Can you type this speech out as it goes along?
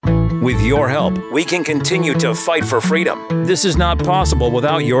With your help, we can continue to fight for freedom. This is not possible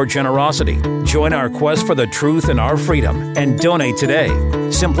without your generosity. Join our quest for the truth and our freedom and donate today.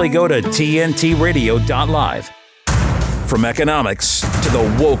 Simply go to tntradio.live. From economics to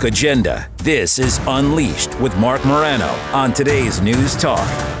the woke agenda, this is Unleashed with Marc Morano on today's News Talk,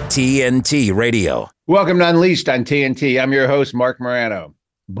 TNT Radio. Welcome to Unleashed on TNT. I'm your host, Marc Morano.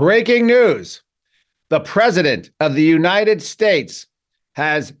 Breaking news. The President of the United States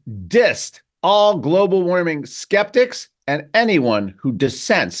has dissed all global warming skeptics and anyone who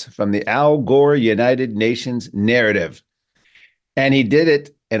dissents from the Al Gore United Nations narrative. And he did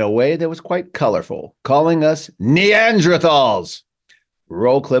it in a way that was quite colorful, calling us Neanderthals.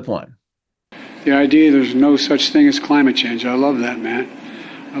 Roll clip one. The idea there's no such thing as climate change. I love that, man.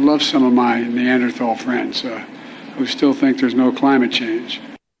 I love some of my Neanderthal friends who still think there's no climate change.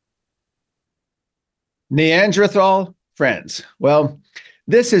 Neanderthal friends. Well,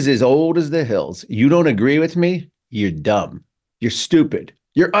 this is as old as the hills. You don't agree with me? You're dumb. You're stupid.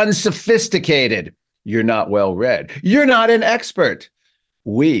 You're unsophisticated. You're not well read. You're not an expert.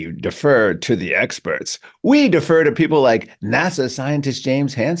 We defer to the experts. We defer to people like NASA scientist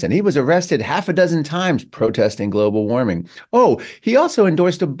James Hansen. He was arrested half a dozen times protesting global warming. Oh, he also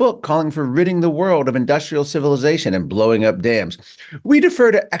endorsed a book calling for ridding the world of industrial civilization and blowing up dams. We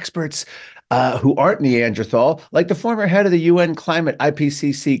defer to experts who aren't Neanderthal, like the former head of the UN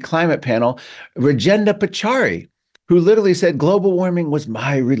IPCC climate panel, Rajendra Pachauri, who literally said global warming was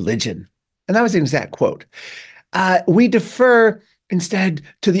my religion. And that was an exact quote. We defer instead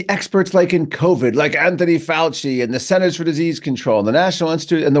to the experts like in COVID, like Anthony Fauci and the Centers for Disease Control, and the National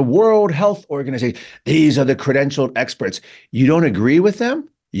Institute and the World Health Organization. These are the credentialed experts. You don't agree with them?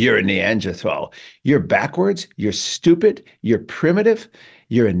 You're a Neanderthal. You're backwards. You're stupid. You're primitive.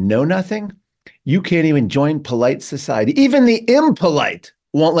 You're a know-nothing. You can't even join polite society. Even the impolite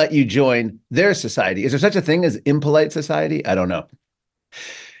won't let you join their society. Is there such a thing as impolite society? I don't know.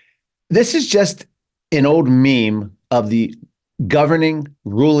 This is just an old meme of the governing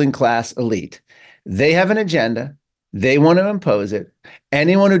ruling class elite. They have an agenda. They want to impose it.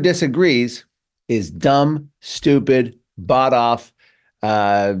 Anyone who disagrees is dumb, stupid, bought off,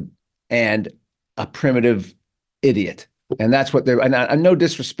 and a primitive idiot. And that's what they're, and no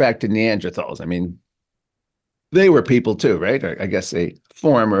disrespect to Neanderthals. I mean, they were people too, right? I guess a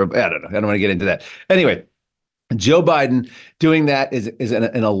form of, I don't know. I don't want to get into that. Anyway, Joe Biden doing that is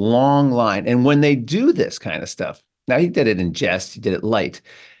in a long line. And when they do this kind of stuff, now he did it in jest, he did it light,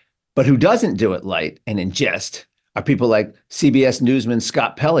 but who doesn't do it light and in jest are people like CBS newsman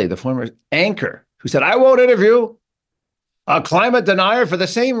Scott Pelley, the former anchor, who said, I won't interview a climate denier for the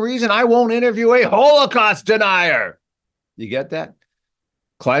same reason I won't interview a Holocaust denier. You get that?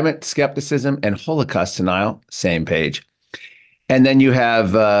 Climate skepticism and Holocaust denial, same page. And then you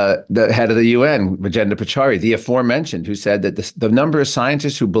have the head of the UN, Rajendra Pachauri, the aforementioned, who said that the number of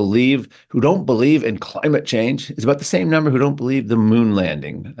scientists who don't believe in climate change is about the same number who don't believe the moon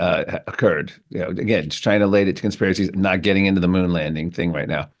landing occurred. You know, again, just trying to relate it to conspiracies, not getting into the moon landing thing right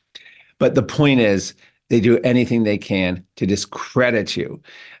now. But the point is, they do anything they can to discredit you.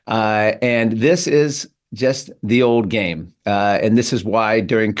 And this is just the old game. And this is why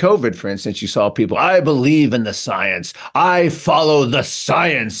during COVID, for instance, you saw people, I believe in the science. I follow the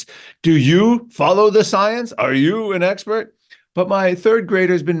science. Do you follow the science? Are you an expert? But my third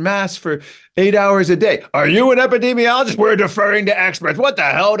grader has been masked for 8 hours a day. Are you an epidemiologist? We're deferring to experts. What the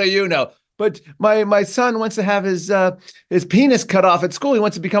hell do you know? But my son wants to have his penis cut off at school. He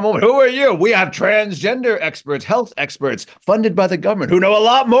wants to become a woman. Who are you? We have transgender experts, health experts, funded by the government, who know a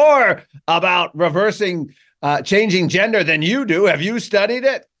lot more about changing gender than you do. Have you studied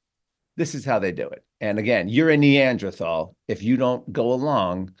it? This is how they do it. And again, you're a Neanderthal if you don't go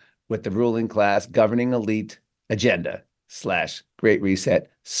along with the ruling class, governing elite agenda / Great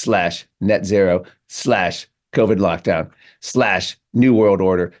Reset / net zero / COVID lockdown / New World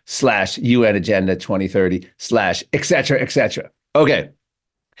Order / UN Agenda 2030 / et cetera, et cetera. Okay.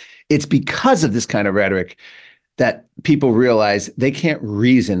 It's because of this kind of rhetoric that people realize they can't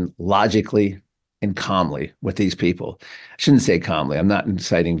reason logically and calmly with these people. I shouldn't say calmly. I'm not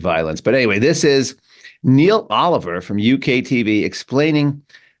inciting violence. But anyway, this is Neil Oliver from UK TV explaining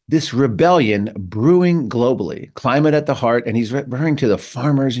this rebellion brewing globally, climate at the heart. And he's referring to the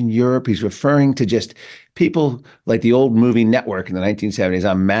farmers in Europe. He's referring to just people like the old movie Network in the 1970s.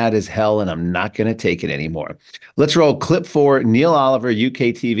 I'm mad as hell and I'm not going to take it anymore. Let's roll clip 4. Neil Oliver,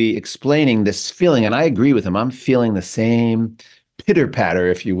 UK TV, explaining this feeling. And I agree with him. I'm feeling the same pitter patter,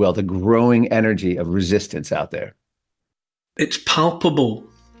 if you will, the growing energy of resistance out there. It's palpable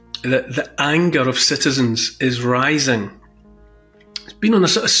that the anger of citizens is rising. It's been on a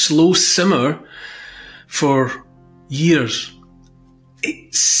sort of slow simmer for years.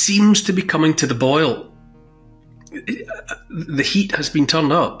 It seems to be coming to the boil. The heat has been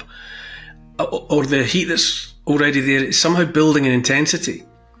turned up, or the heat that's already there is somehow building in intensity.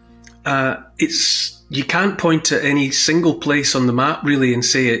 You can't point to any single place on the map really and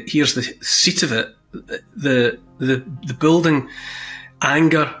say, here's the seat of it. The building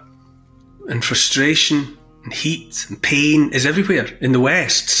anger and frustration and heat and pain is everywhere in the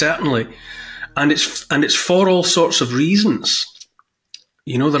West, certainly, and it's for all sorts of reasons.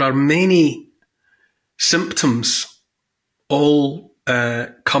 You know, there are many symptoms, all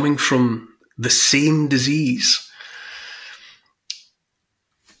coming from the same disease.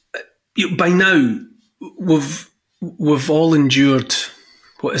 By now, we've all endured,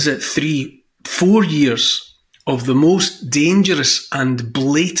 4 years of the most dangerous and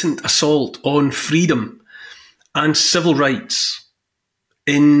blatant assault on freedom and civil rights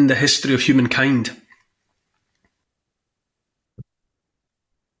in the history of humankind.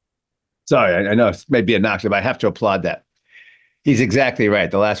 Sorry, I know it may be innocuous, but I have to applaud that. He's exactly right.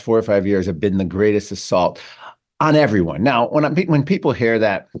 The last 4 or 5 years have been the greatest assault on everyone. Now, when people hear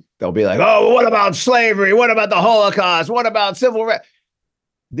that, they'll be like, oh, what about slavery? What about the Holocaust? What about civil rights?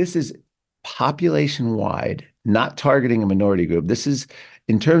 This is population-wide, not targeting a minority group. This is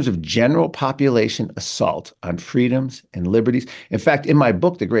in terms of general population assault on freedoms and liberties. In fact, in my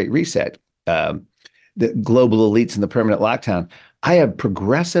book, The Great Reset, the global elites and the permanent lockdown, I have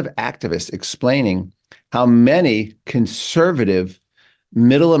progressive activists explaining how many conservative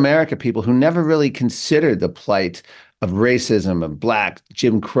middle America people who never really considered the plight of racism, of Black,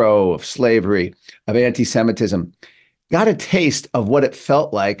 Jim Crow, of slavery, of anti-Semitism, got a taste of what it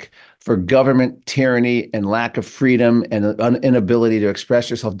felt like for government tyranny and lack of freedom and an inability to express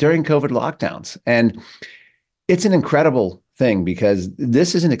yourself during COVID lockdowns. And it's an incredible thing because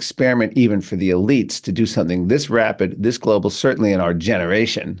this is an experiment even for the elites to do something this rapid, this global, certainly in our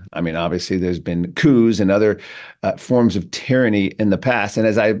generation. I mean, obviously, there's been coups and other forms of tyranny in the past. And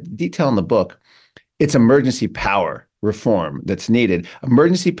as I detail in the book, it's emergency power reform that's needed.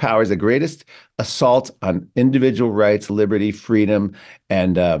 Emergency power is the greatest assault on individual rights, liberty, freedom,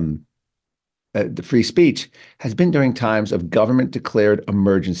 and the free speech has been during times of government-declared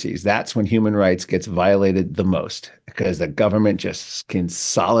emergencies. That's when human rights gets violated the most because the government just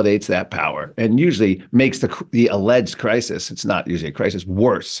consolidates that power and usually makes the alleged crisis, it's not usually a crisis,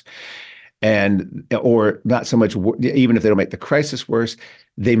 worse. And or not so much, even if they don't make the crisis worse,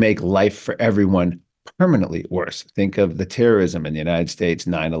 they make life for everyone permanently worse. Think of the terrorism in the United States,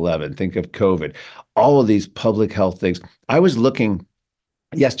 9/11. Think of COVID. All of these public health things. I was looking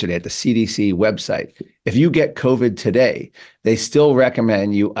yesterday at the CDC website. If you get COVID today, they still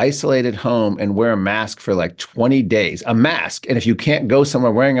recommend you isolate at home and wear a mask for like 20 days, a mask. And if you can't go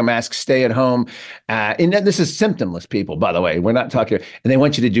somewhere wearing a mask, stay at home. And this is symptomless people, by the way, we're not talking, and they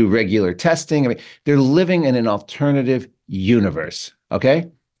want you to do regular testing. I mean, they're living in an alternative universe.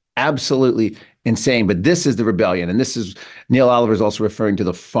 Okay. Absolutely insane. But this is the rebellion. And this is, Neil Oliver is also referring to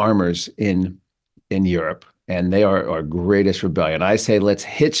the farmers in Europe. And they are our greatest rebellion. I say, let's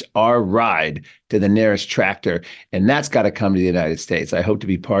hitch our ride to the nearest tractor. And that's got to come to the United States. I hope to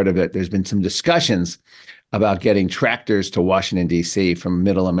be part of it. There's been some discussions about getting tractors to Washington, D.C. from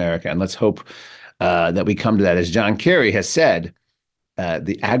middle America. And let's hope that we come to that. As John Kerry has said,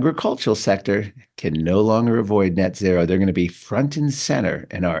 the agricultural sector can no longer avoid net zero. They're going to be front and center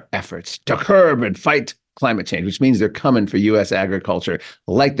in our efforts to curb and fight climate change, which means they're coming for U.S. agriculture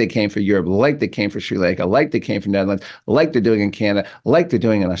like they came for Europe, like they came for Sri Lanka, like they came for Netherlands, like they're doing in Canada, like they're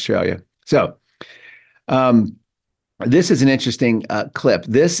doing in Australia. So this is an interesting clip.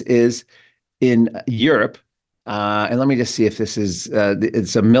 This is in Europe. And let me just see if this is,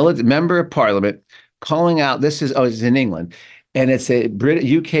 it's a member of parliament calling out, it's in England. And it's a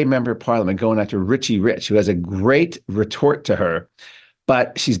UK member of parliament going after Richie Rich, who has a great retort to her.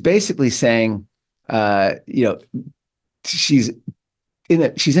 But she's basically saying, she's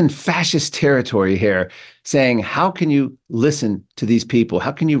in fascist territory here, saying, how can you listen to these people?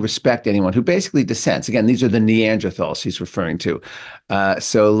 How can you respect anyone who basically dissents? Again, these are the Neanderthals she's referring to.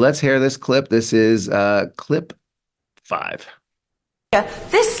 So let's hear this clip. This is clip 5.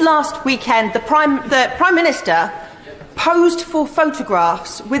 This last weekend, the Prime Minister posed for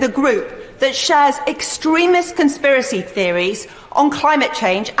photographs with a group that shares extremist conspiracy theories on climate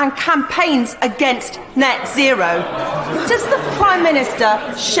change and campaigns against net zero. Does the Prime Minister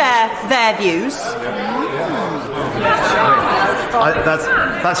share their views?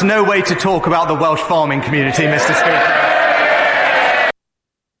 That's no way to talk about the Welsh farming community, Mr. Speaker.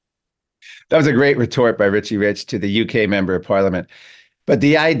 That was a great retort by Richie Rich to the UK member of parliament. But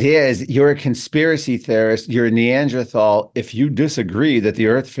the idea is you're a conspiracy theorist, you're a Neanderthal. If you disagree that the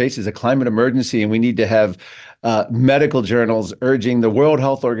Earth faces a climate emergency and we need to have medical journals urging the World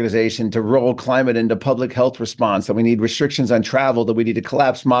Health Organization to roll climate into public health response, that we need restrictions on travel, that we need to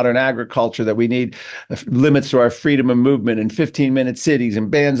collapse modern agriculture, that we need limits to our freedom of movement and 15-minute cities and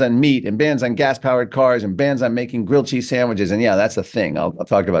bans on meat and bans on gas-powered cars and bans on making grilled cheese sandwiches. And yeah, that's a thing. I'll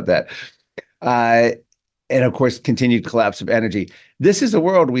talk about that. And of course, continued collapse of energy. This is the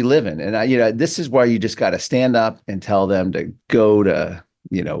world we live in. And, this is why you just got to stand up and tell them to go to,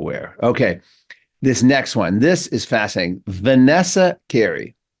 where. Okay. This next one, this is fascinating. Vanessa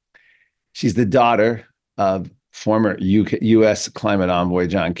Carey. She's the daughter of former U.S. climate envoy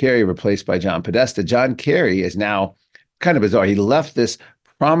John Kerry, replaced by John Podesta. John Kerry is now kind of bizarre. He left this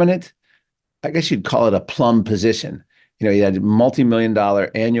prominent, I guess you'd call it a plum position. He had a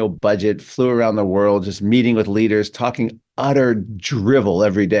multi-million-dollar annual budget, flew around the world, just meeting with leaders, talking utter drivel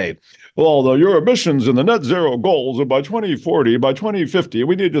every day. Well, your emissions and the net zero goals are by 2040, by 2050.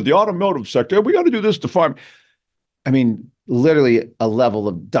 We need to the automotive sector. We got to do this to farm. I mean, literally a level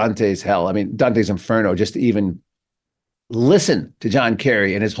of Dante's hell. I mean, Dante's Inferno, just to even listen to John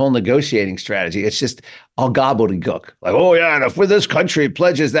Kerry and his whole negotiating strategy. It's just all gobbledygook. Like, oh, yeah, and if this country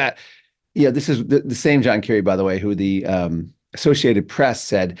pledges that. Yeah, this is the same John Kerry, by the way, who the Associated Press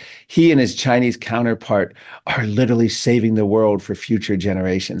said he and his Chinese counterpart are literally saving the world for future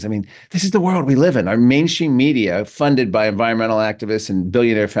generations. I mean, this is the world we live in. Our mainstream media, funded by environmental activists and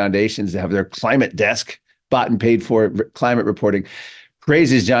billionaire foundations that have their climate desk, bought and paid for climate reporting,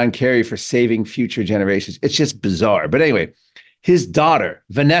 praises John Kerry for saving future generations. It's just bizarre. But anyway, his daughter,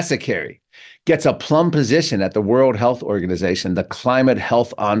 Vanessa Kerry, gets a plum position at the World Health Organization, the climate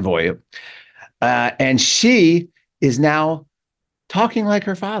health envoy. And she is now talking like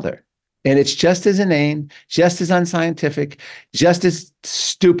her father. And it's just as inane, just as unscientific, just as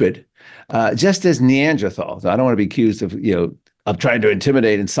stupid, just as Neanderthal. So I don't want to be accused of trying to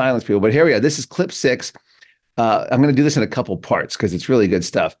intimidate and silence people. But here we are. This is clip 6. I'm going to do this in a couple parts because it's really good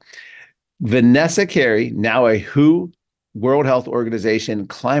stuff. Vanessa Kerry, now a WHO World Health Organization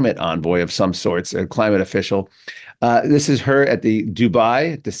climate envoy of some sorts, a climate official. This is her at the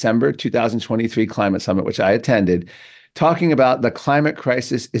Dubai, December 2023 climate summit, which I attended, talking about the climate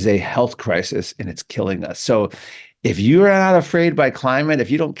crisis is a health crisis and it's killing us. So if you're not afraid by climate,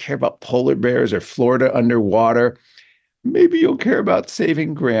 if you don't care about polar bears or Florida underwater, maybe you'll care about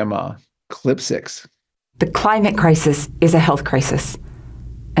saving grandma. Clip 6. The climate crisis is a health crisis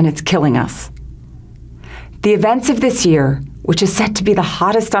and it's killing us. The events of this year, which is set to be the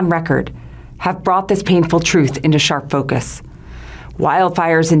hottest on record, have brought this painful truth into sharp focus.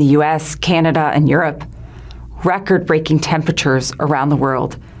 Wildfires in the US, Canada, and Europe, record-breaking temperatures around the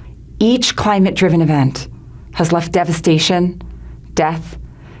world. Each climate-driven event has left devastation, death,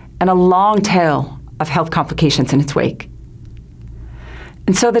 and a long tail of health complications in its wake.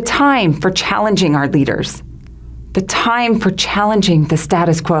 And so the time for challenging our leaders, the time for challenging the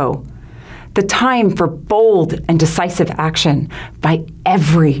status quo, the time for bold and decisive action by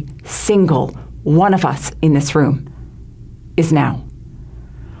every single one of us in this room is now.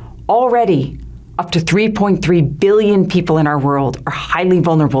 Already, up to 3.3 billion people in our world are highly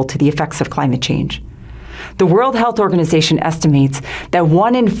vulnerable to the effects of climate change. The World Health Organization estimates that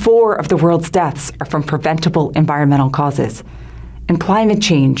 1 in 4 of the world's deaths are from preventable environmental causes, and climate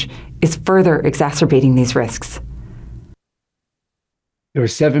change is further exacerbating these risks. There are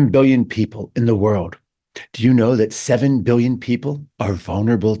 7 billion people in the world. Do you know that 7 billion people are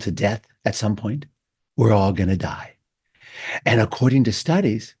vulnerable to death at some point? We're all going to die. And according to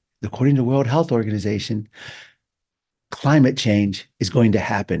studies, according to the World Health Organization, climate change is going to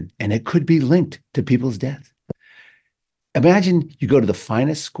happen, and it could be linked to people's death. Imagine you go to the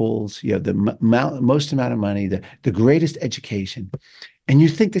finest schools, you have the most amount of money, the greatest education, and you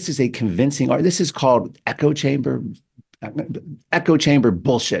think this is a convincing art. This is called echo chamber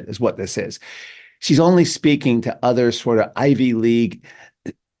bullshit is what this is. She's only speaking to other sort of Ivy League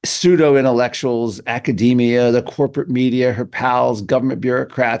pseudo-intellectuals, academia, the corporate media, her pals, government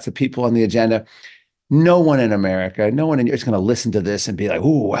bureaucrats, the people on the agenda. No one in America, no one in Europe is going to listen to this and be like,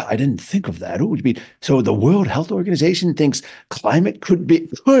 oh, well, I didn't think of that. Ooh, so the World Health Organization thinks climate could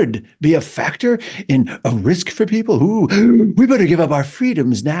be a factor in a risk for people. Ooh, we better give up our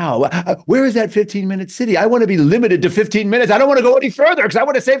freedoms now. Where is that 15-minute city? I want to be limited to 15 minutes. I don't want to go any further because I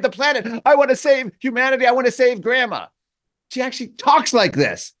want to save the planet. I want to save humanity. I want to save grandma. She actually talks like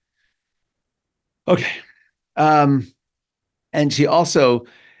this. Okay. And she also,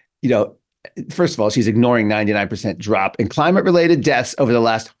 first of all, she's ignoring 99% drop in climate-related deaths over the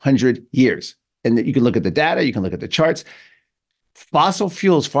last 100 years. And you can look at the data, you can look at the charts. Fossil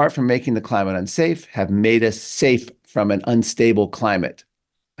fuels, far from making the climate unsafe, have made us safe from an unstable climate,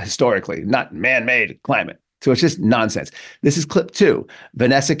 historically, not man-made climate. So it's just nonsense. This is clip 2.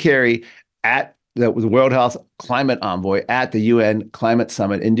 Vanessa Carey at the World Health Climate Envoy at the UN Climate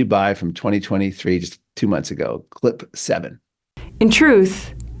Summit in Dubai from 2023, just 2 months ago. Clip 7. In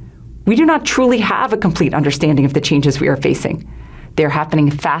truth, we do not truly have a complete understanding of the changes we are facing. They're happening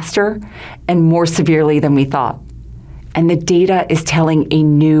faster and more severely than we thought. And the data is telling a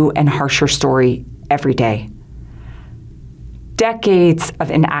new and harsher story every day. Decades of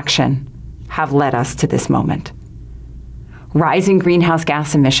inaction have led us to this moment. Rising greenhouse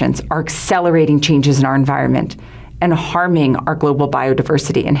gas emissions are accelerating changes in our environment and harming our global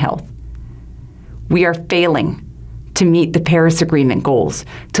biodiversity and health. We are failing to meet the Paris Agreement goals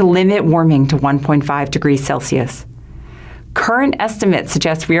to limit warming to 1.5 degrees Celsius. Current estimates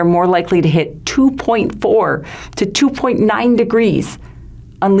suggest we are more likely to hit 2.4 to 2.9 degrees,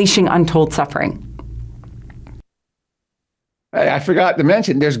 unleashing untold suffering. Hey, I forgot to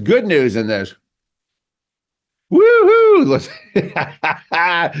mention, there's good news in this. Woohoo!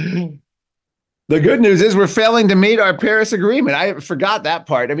 The good news is we're failing to meet our Paris Agreement. I forgot that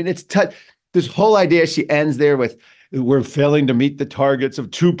part. I mean, it's this whole idea. She ends there with, we're failing to meet the targets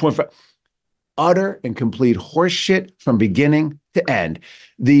of 2.5. Utter and complete horseshit from beginning to end.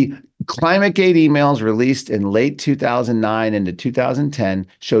 The ClimateGate emails released in late 2009 into 2010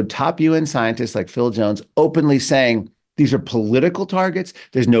 showed top UN scientists like Phil Jones openly saying, these are political targets.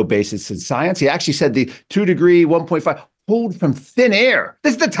 There's no basis in science. He actually said the 2 degree, 1.5 pulled from thin air.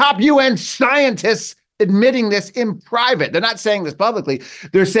 This is the top UN scientists admitting this in private. They're not saying this publicly.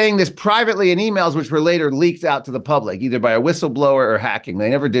 They're saying this privately in emails, which were later leaked out to the public, either by a whistleblower or hacking.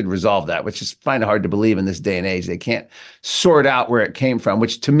 They never did resolve that, which is kind of hard to believe in this day and age. They can't sort out where it came from,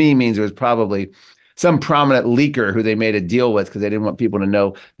 which to me means it was probably some prominent leaker who they made a deal with because they didn't want people to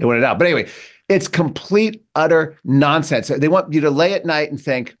know they wanted it out. But anyway, it's complete, utter nonsense. They want you to lay at night and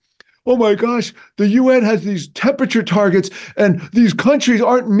think, oh my gosh, the UN has these temperature targets and these countries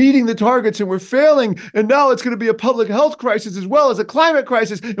aren't meeting the targets and we're failing. And now it's going to be a public health crisis as well as a climate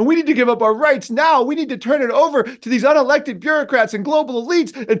crisis. And we need to give up our rights now. We need to turn it over to these unelected bureaucrats and global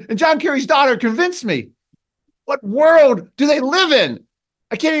elites. And John Kerry's daughter convinced me. What world do they live in?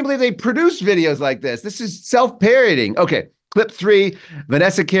 I can't even believe they produce videos like this. This is self-parodying. Okay, clip 3,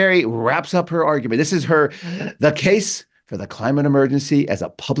 Vanessa Carey wraps up her argument. This is her, the case for the climate emergency as a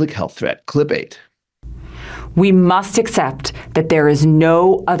public health threat. Clip 8. We must accept that there is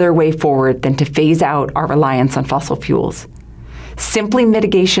no other way forward than to phase out our reliance on fossil fuels. Simply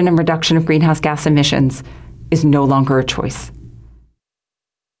mitigation and reduction of greenhouse gas emissions is no longer a choice.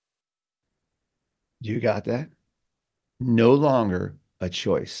 You got that? No longer a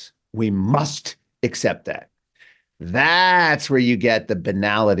choice. We must accept that. That's where you get the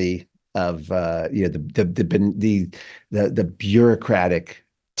banality of the bureaucratic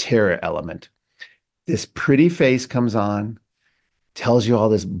terror element. This pretty face comes on, tells you all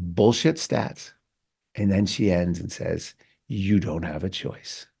this bullshit stats, and then she ends and says, you don't have a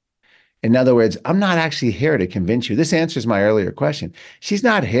choice. In other words, I'm not actually here to convince you. This answers my earlier question. She's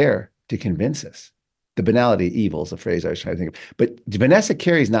not here to convince us. The banality of evil is a phrase I was trying to think of. But Vanessa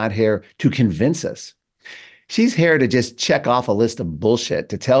Carey's not here to convince us. She's here to just check off a list of bullshit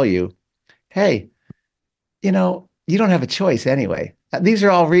to tell you, hey, you know, you don't have a choice anyway. These are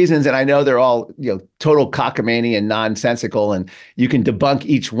all reasons, and I know they're all, total cockamamie and nonsensical, and you can debunk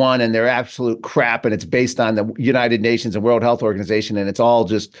each one, and they're absolute crap, and it's based on the United Nations and World Health Organization, and it's all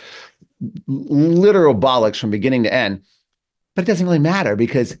just literal bollocks from beginning to end. But it doesn't really matter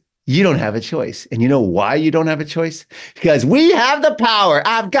because you don't have a choice. And you know why you don't have a choice? Because we have the power.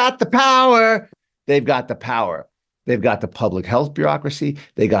 I've got the power. They've got the power. They've got the public health bureaucracy.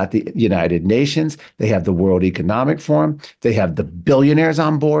 They got the United Nations. They have the World Economic Forum. They have the billionaires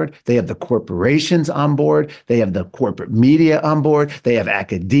on board. They have the corporations on board. They have the corporate media on board. They have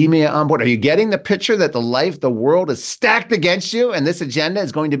academia on board. Are you getting the picture that the world is stacked against you and this agenda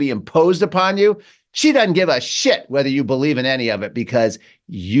is going to be imposed upon you? She doesn't give a shit whether you believe in any of it because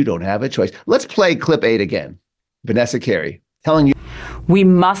you don't have a choice. Let's play clip 8 again. Vanessa Carey telling you. We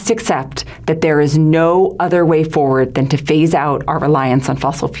must accept that there is no other way forward than to phase out our reliance on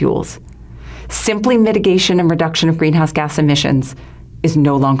fossil fuels. Simply mitigation and reduction of greenhouse gas emissions is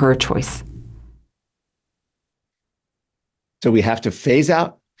no longer a choice. So we have to phase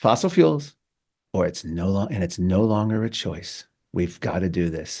out fossil fuels, or it's no longer a choice. We've got to do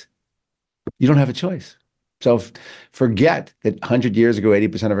this. You don't have a choice. So forget that 100 years ago,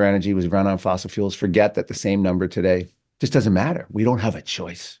 80% of our energy was run on fossil fuels. Forget that the same number today just doesn't matter. We don't have a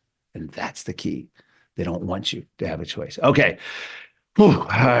choice. And that's the key. They don't want you to have a choice. Okay. Whew. All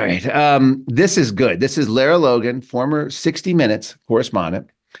right. This is good. This is Lara Logan, former 60 Minutes correspondent,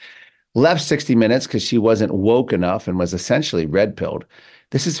 left 60 Minutes because she wasn't woke enough and was essentially red-pilled.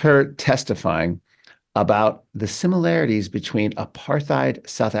 This is her testifying about the similarities between apartheid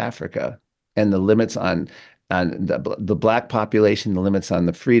South Africa and the limits on the Black population, the limits on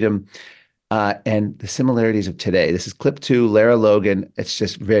the freedom, and the similarities of today. This is clip 2, Lara Logan. It's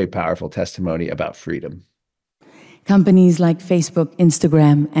just very powerful testimony about freedom. Companies like Facebook,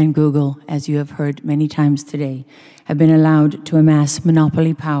 Instagram, and Google, as you have heard many times today, have been allowed to amass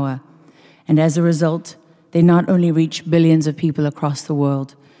monopoly power. And as a result, they not only reach billions of people across the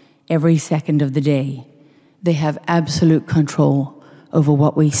world every second of the day, they have absolute control over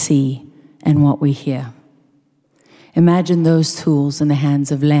what we see and what we hear. Imagine those tools in the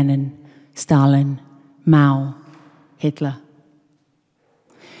hands of Lenin, Stalin, Mao, Hitler.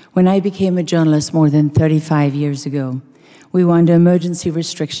 When I became a journalist more than 35 years ago, we were under emergency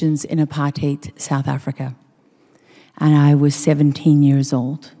restrictions in apartheid South Africa, and I was 17 years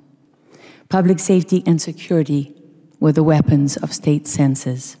old. Public safety and security were the weapons of state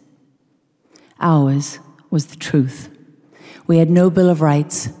censors. Ours was the truth. We had no Bill of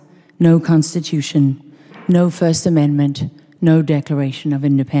Rights, no Constitution, no First Amendment, no Declaration of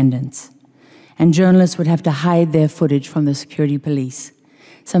Independence. And journalists would have to hide their footage from the security police,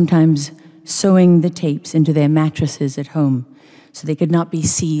 sometimes sewing the tapes into their mattresses at home so they could not be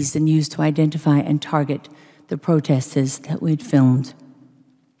seized and used to identify and target the protesters that we'd filmed.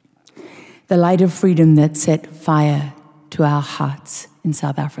 The light of freedom that set fire to our hearts in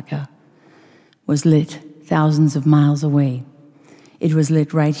South Africa was lit thousands of miles away. It was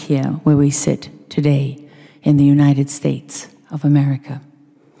lit right here where we sit today in the United States of America.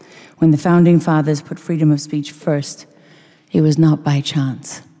 When the Founding Fathers put freedom of speech first, it was not by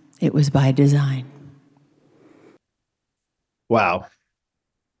chance, it was by design. Wow.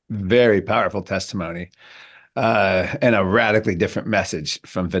 Very powerful testimony. And a radically different message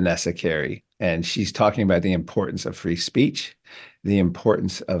from Vanessa Carey. And she's talking about the importance of free speech, the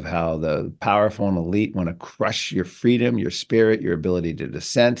importance of how the powerful and elite want to crush your freedom, your spirit, your ability to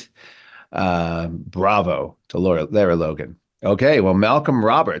dissent. Bravo to Lara Logan. Okay, well, Malcolm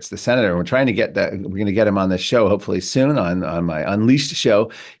Roberts, the senator, we're going to get him on this show hopefully soon on my Unleashed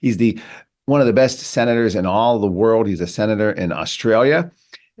show. He's one of the best senators in all the world. He's a senator in Australia.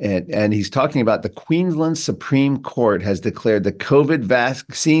 And he's talking about the Queensland Supreme Court has declared the COVID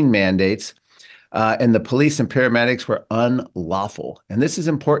vaccine mandates and the police and paramedics were unlawful. And this is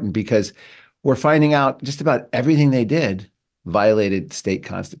important because we're finding out just about everything they did violated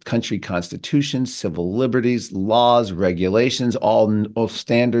country constitutions, civil liberties, laws, regulations, all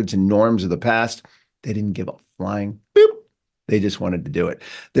standards and norms of the past. They didn't give a flying boop. They just wanted to do it.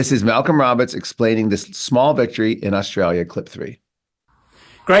 This is Malcolm Roberts explaining this small victory in Australia, clip 3.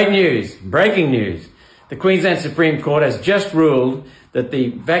 Great news, breaking news. The Queensland Supreme Court has just ruled that the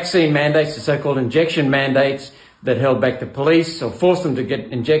vaccine mandates, the so-called injection mandates that held back the police or forced them to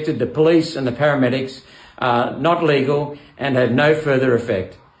get injected, the police and the paramedics, are not legal and have no further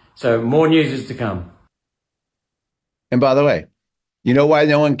effect. So more news is to come. And by the way, you know why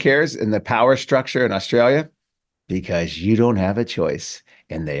no one cares in the power structure in Australia? Because you don't have a choice.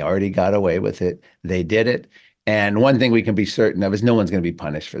 And they already got away with it. They did it. And one thing we can be certain of is no one's going to be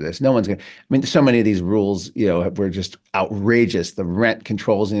punished for this. No one's going to, I mean, so many of these rules, were just outrageous. The rent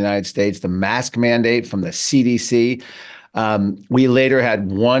controls in the United States, the mask mandate from the CDC. We later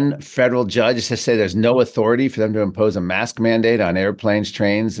had one federal judge to say there's no authority for them to impose a mask mandate on airplanes,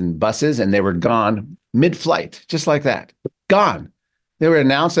 trains, and buses, and they were gone mid-flight, just like that. Gone. They were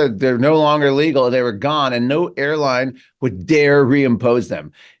announced that they're no longer legal. They were gone, and no airline would dare reimpose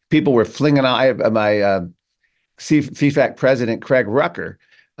them. People were flinging out. My CFAC president, Craig Rucker,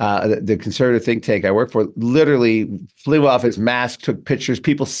 the conservative think tank I work for, literally flew off his mask, took pictures,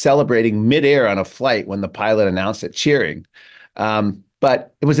 people celebrating midair on a flight when the pilot announced it, cheering.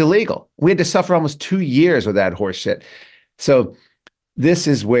 But it was illegal. We had to suffer almost 2 years with that horse shit. So this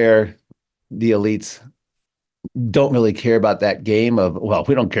is where the elites don't really care about that game of, well,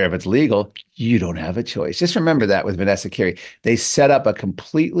 we don't care if it's legal. You don't have a choice. Just remember that with Vanessa Carey. They set up a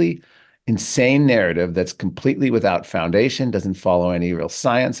completely insane narrative that's completely without foundation, doesn't follow any real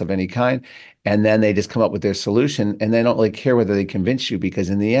science of any kind. And then they just come up with their solution and they don't really care whether they convince you because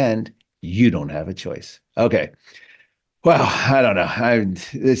in the end, you don't have a choice. Okay. Well, I don't know.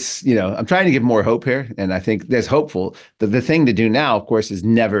 I'm trying to give more hope here. And I think there's hopeful. The thing to do now, of course, is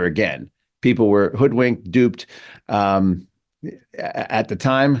never again. People were hoodwinked, duped, At the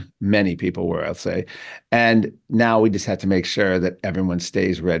time, many people were, I'll say. And now we just have to make sure that everyone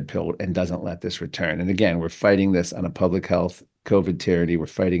stays red-pilled and doesn't let this return. And again, we're fighting this on a public health COVID tyranny. We're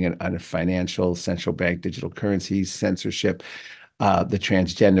fighting it on a financial, central bank, digital currencies, censorship, the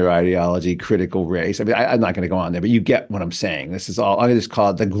transgender ideology, critical race. I mean, I'm not going to go on there, but you get what I'm saying. This is all, I'm going to just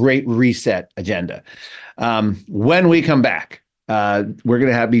call it the Great Reset agenda. When we come back, we're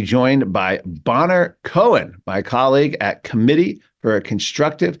going to be joined by Bonner Cohen, my colleague at Committee for a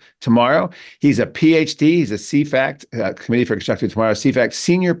Constructive Tomorrow. He's a Ph.D. He's a CFACT, Committee for Constructive Tomorrow, CFACT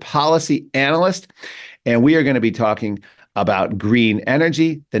Senior Policy Analyst. And we are going to be talking about green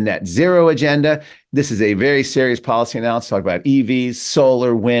energy, the net zero agenda. This is a very serious policy analysis. Talk about EVs,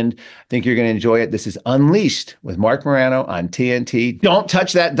 solar, wind. I think you're going to enjoy it. This is Unleashed with Marc Morano on TNT. Don't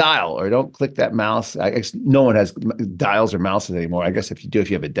touch that dial or don't click that mouse. I guess no one has dials or mouses anymore. I guess if you do, if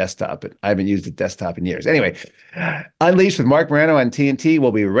you have a desktop, but I haven't used a desktop in years. Anyway, Unleashed with Marc Morano on TNT.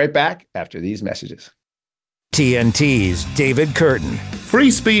 We'll be right back after these messages. TNT's David Curtin.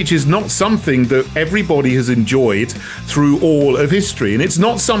 Free speech is not something that everybody has enjoyed through all of history, and it's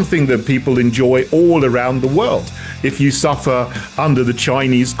not something that people enjoy all around the world. If you suffer under the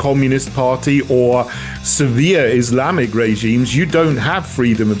Chinese Communist Party or severe Islamic regimes, you don't have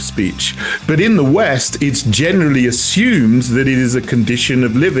freedom of speech. But in the West, it's generally assumed that it is a condition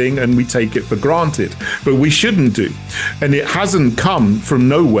of living and we take it for granted. But we shouldn't do. And it hasn't come from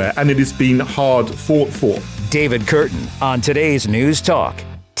nowhere, and it has been hard fought for. David Curtin on today's News Talk,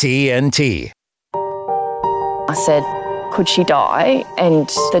 TNT. I said, could she die? And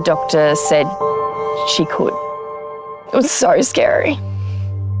the doctor said she could. It was so scary.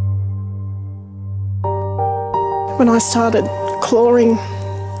 When I started clawing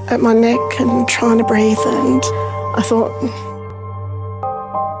at my neck and trying to breathe, and I thought,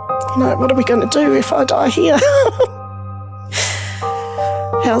 what are we going to do if I die here?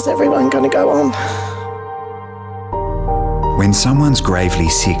 How's everyone going to go on? When someone's gravely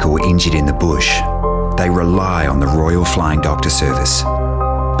sick or injured in the bush, they rely on the Royal Flying Doctor Service.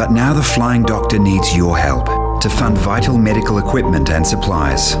 But now the Flying Doctor needs your help to fund vital medical equipment and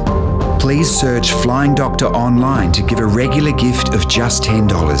supplies. Please search Flying Doctor online to give a regular gift of just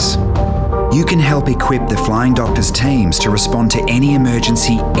 $10. You can help equip the Flying Doctor's teams to respond to any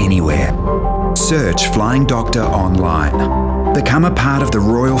emergency anywhere. Search Flying Doctor online. Become a part of the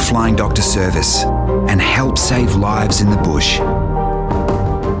Royal Flying Doctor Service and help save lives in the bush.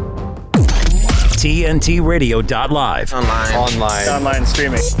 TNTRadio.live. Online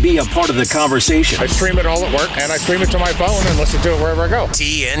streaming. Be a part of the conversation. I stream it all at work, and I stream it to my phone and listen to it wherever I go.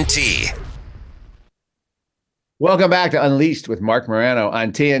 TNT. Welcome back to Unleashed with Marc Morano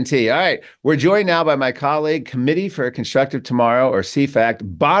on TNT. All right, we're joined now by my colleague, Committee for a Constructive Tomorrow, or CFACT,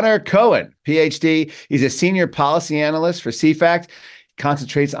 Bonner Cohen, Ph.D. He's a senior policy analyst for CFACT. He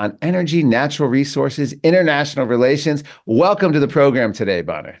concentrates on energy, natural resources, international relations. Welcome to the program today,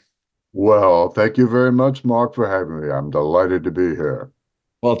 Bonner. Well, thank you very much, Marc, for having me. I'm delighted to be here.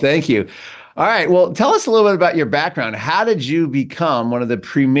 Well, thank you. All right, well, tell us a little bit about your background. How did you become one of the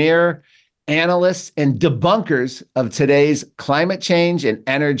premier analysts and debunkers of today's climate change and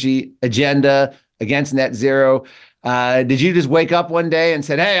energy agenda against net zero? Did you just wake up one day and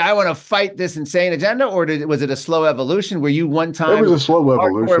said, hey, I want to fight this insane agenda? Or was it a slow evolution? Were you one time it was a slow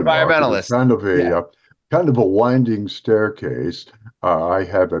evolution, environmentalist? Kind of a winding staircase. I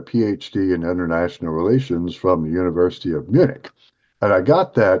have a PhD in international relations from the University of Munich. And I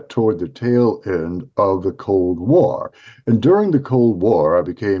got that toward the tail end of the Cold War. And during the Cold War, I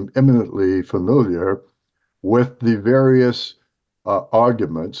became eminently familiar with the various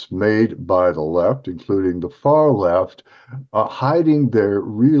arguments made by the left, including the far left, hiding their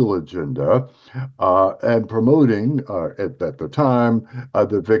real agenda and promoting, at the time,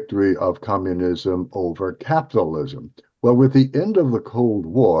 the victory of communism over capitalism. Well, with the end of the Cold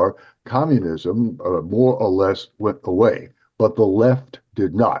War, communism more or less went away. But the left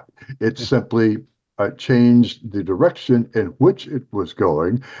did not. It simply changed the direction in which it was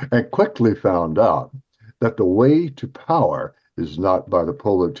going and quickly found out that the way to power is not by the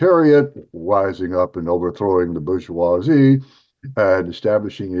proletariat rising up and overthrowing the bourgeoisie and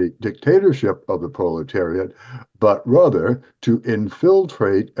establishing a dictatorship of the proletariat, but rather to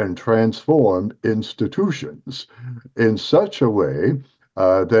infiltrate and transform institutions in such a way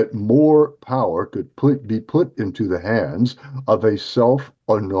that more power could be put into the hands of a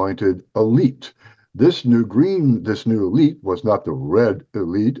self-anointed elite. This new elite was not the red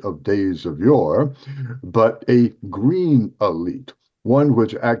elite of days of yore, but a green elite. one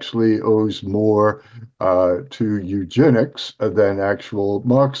which actually owes more to eugenics than actual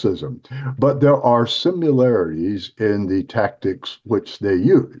Marxism. But there are similarities in the tactics which they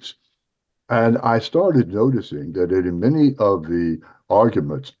use. And I started noticing that in many of the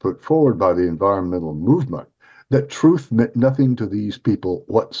arguments put forward by the environmental movement, that truth meant nothing to these people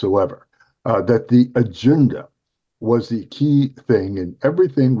whatsoever, that the agenda was the key thing and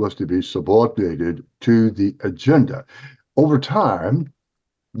everything was to be subordinated to the agenda. Over time,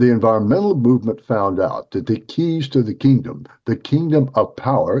 the environmental movement found out that the keys to the kingdom of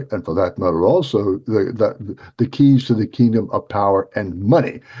power, and for that matter also the keys to the kingdom of power and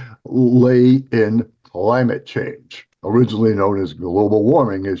money, lay in climate change, originally known as global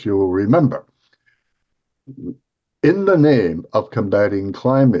warming, as you will remember. In the name of combating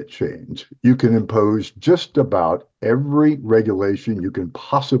climate change, you can impose just about every regulation you can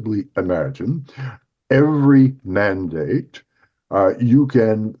possibly imagine, every mandate. You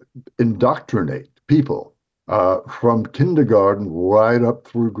can indoctrinate people from kindergarten right up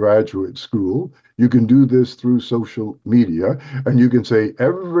through graduate school. You can do this through social media, and you can say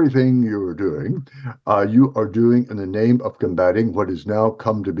everything you are doing in the name of combating what has now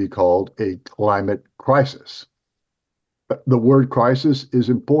come to be called a climate crisis. The word crisis is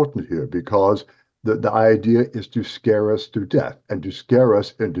important here because the idea is to scare us to death and to scare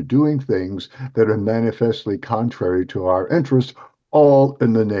us into doing things that are manifestly contrary to our interests, all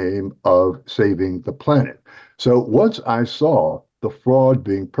in the name of saving the planet. So once I saw the fraud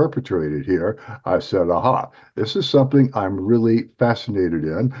being perpetrated here, I said, aha, this is something I'm really fascinated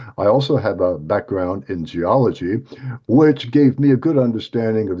in. I also have a background in geology, which gave me a good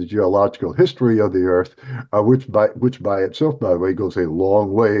understanding of the geological history of the Earth, which by itself, by the way, goes a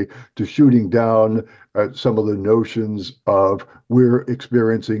long way to shooting down some of the notions of we're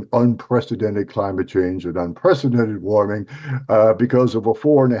experiencing unprecedented climate change and unprecedented warming. Because over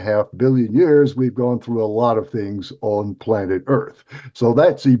 4.5 billion years, we've gone through a lot of things on planet Earth. So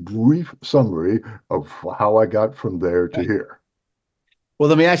that's a brief summary of how I got from there to here. Well,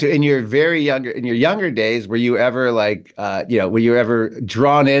 let me ask you, in your younger days, were you ever were you ever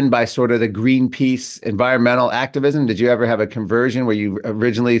drawn in by sort of the Greenpeace environmental activism? Did you ever have a conversion where you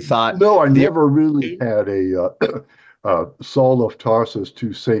originally thought? No, I never really had a Saul of Tarsus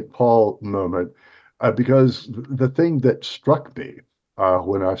to St. Paul moment, because the thing that struck me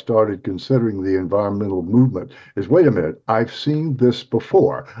when I started considering the environmental movement is, wait a minute, I've seen this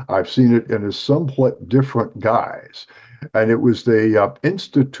before. I've seen it in a somewhat different guise. And it was the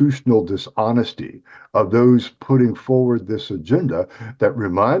institutional dishonesty of those putting forward this agenda that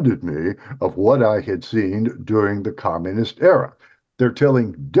reminded me of what I had seen during the communist era. They're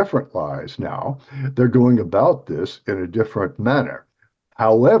telling different lies now. They're going about this in a different manner.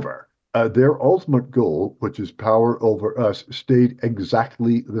 However, their ultimate goal, which is power over us, stayed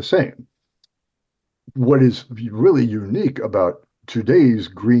exactly the same. What is really unique about today's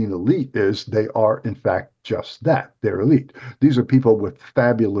green elite is they are, in fact, just that. They're elite. These are people with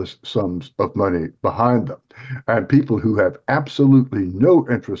fabulous sums of money behind them, and people who have absolutely no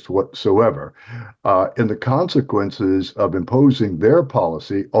interest whatsoever in the consequences of imposing their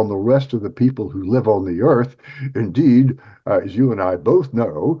policy on the rest of the people who live on the earth. Indeed, as you and I both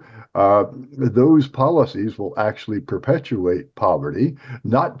know, those policies will actually perpetuate poverty,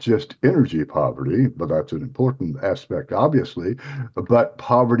 not just energy poverty, but that's an important aspect, obviously, but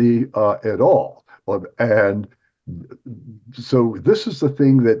poverty at all. And so this is the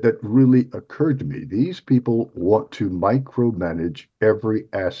thing that really occurred to me. These people want to micromanage every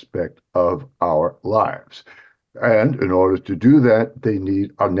aspect of our lives. And in order to do that, they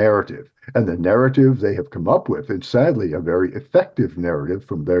need a narrative. And the narrative they have come up with, and sadly a very effective narrative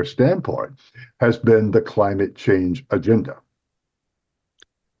from their standpoint, has been the climate change agenda.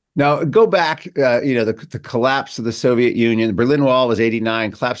 Now, go back, the collapse of the Soviet Union. The Berlin Wall was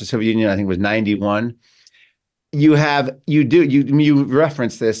 89, collapse of the Soviet Union, I think, was 91. You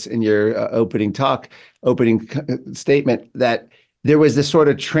referenced this in your opening statement, that there was this sort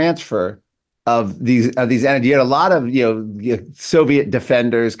of transfer of these energy. You had a lot of Soviet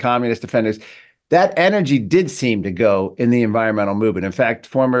defenders, communist defenders. That energy did seem to go in the environmental movement. In fact,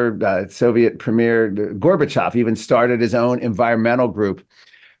 former Soviet Premier Gorbachev even started his own environmental group.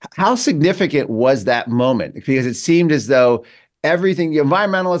 How significant was that moment? Because it seemed as though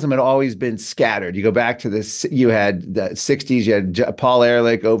environmentalism had always been scattered. You go back to this, you had the 60s, you had Paul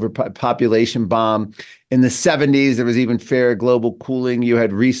Ehrlich, overpopulation bomb. In the 70s, there was even fair global cooling. You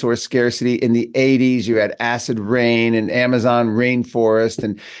had resource scarcity. In the 80s, you had acid rain and Amazon rainforest.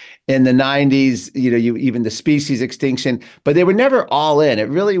 And in the 90s, even the species extinction. But they were never all in. It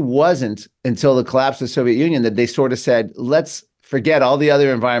really wasn't until the collapse of the Soviet Union that they sort of said, let's forget all the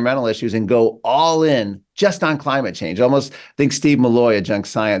other environmental issues and go all in just on climate change. Almost, I think Steve Malloy, adjunct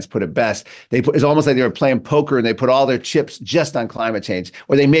science, put it best. It's almost like they were playing poker and they put all their chips just on climate change,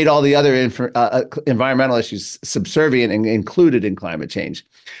 or they made all the other environmental issues subservient and included in climate change.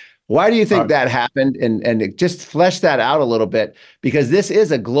 Why do you think that happened? And just flesh that out a little bit, because this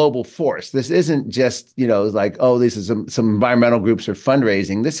is a global force. This isn't just, like, oh, this is some environmental groups are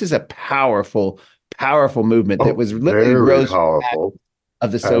fundraising. This is a powerful movement that was literally very powerful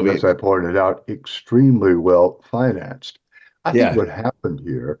of the Soviet. As I pointed out, extremely well financed. I think what happened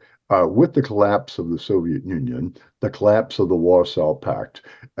here with the collapse of the Soviet Union, the collapse of the Warsaw Pact,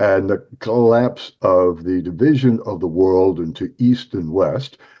 and the collapse of the division of the world into East and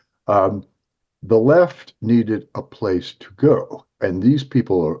West, the left needed a place to go. And these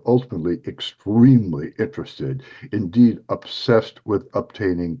people are ultimately extremely interested, indeed obsessed with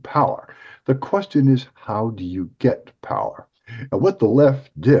obtaining power. The question is, how do you get power? And what the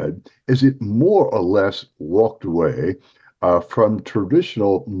left did is it more or less walked away from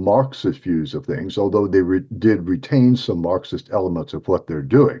traditional Marxist views of things, although they did retain some Marxist elements of what they're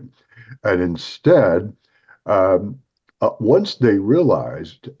doing. And instead, once they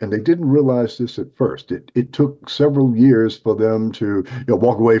realized, and they didn't realize this at first, it took several years for them to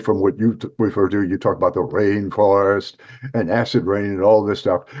walk away from what you refer to. You talk about the rainforest and acid rain and all this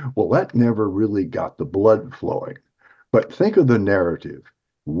stuff. Well, that never really got the blood flowing. But think of the narrative.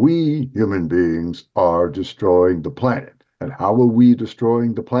 We human beings are destroying the planet. And how are we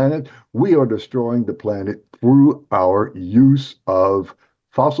destroying the planet? We are destroying the planet through our use of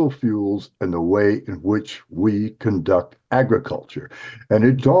fossil fuels and the way in which we conduct agriculture. And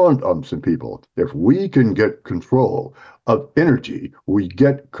it dawned on some people, if we can get control of energy, we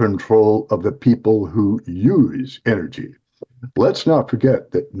get control of the people who use energy. Let's not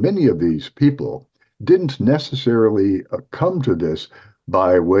forget that many of these people didn't necessarily come to this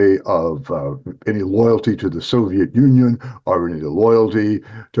by way of any loyalty to the Soviet Union or any loyalty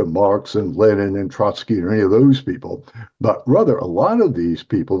to Marx and Lenin and Trotsky or any of those people, but rather a lot of these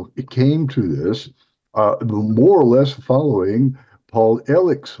people came to this more or less following Paul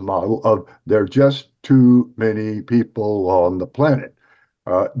Ehrlich's model of there are just too many people on the planet.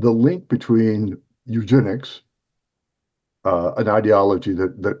 The link between eugenics, an ideology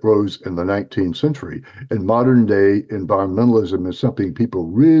that rose in the 19th century, and modern day environmentalism is something people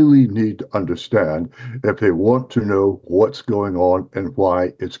really need to understand if they want to know what's going on and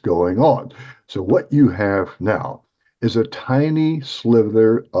why it's going on. So what you have now is a tiny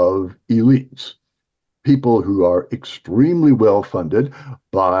sliver of elites, people who are extremely well funded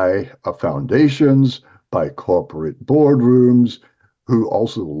by foundations, by corporate boardrooms, who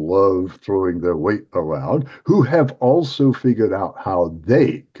also love throwing their weight around, who have also figured out how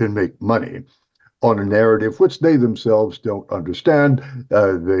they can make money on a narrative which they themselves don't understand.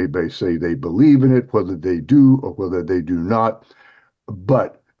 They may say they believe in it, whether they do or whether they do not,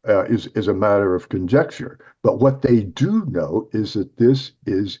 but is a matter of conjecture. But what they do know is that this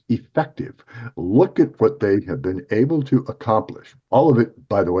is effective. Look at what they have been able to accomplish. All of it,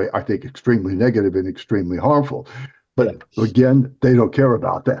 by the way, I think extremely negative and extremely harmful. But again, they don't care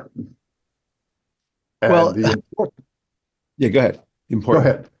about that. And well, yeah, go ahead. Go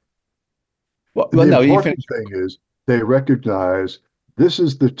ahead. Well, the no, important thing is they recognize this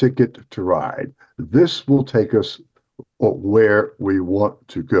is the ticket to ride. This will take us where we want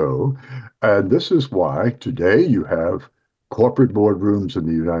to go. And this is why today you have corporate boardrooms in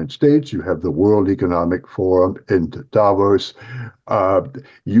the United States. You have the World Economic Forum in Davos.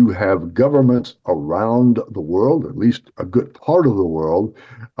 You have governments around the world, at least a good part of the world,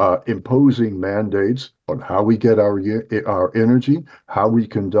 imposing mandates on how we get our energy, how we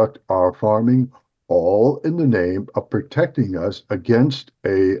conduct our farming, all in the name of protecting us against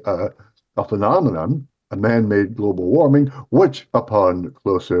a phenomenon, a man-made global warming, which upon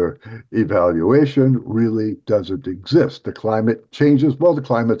closer evaluation really doesn't exist. The climate changes. Well, the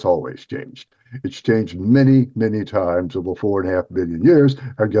climate's always changed. It's changed many, many times over 4.5 billion years.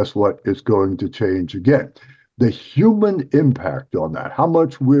 And guess what? It's going to change again. The human impact on that, how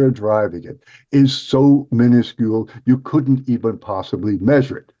much we're driving it, is so minuscule you couldn't even possibly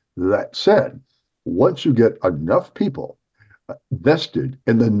measure it. That said, once you get enough people vested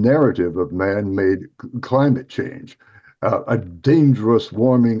in the narrative of man-made climate change, a dangerous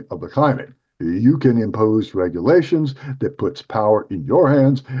warming of the climate, you can impose regulations that puts power in your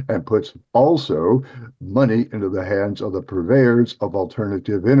hands and puts also money into the hands of the purveyors of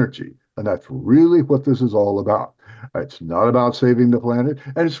alternative energy. And that's really what this is all about. It's not about saving the planet,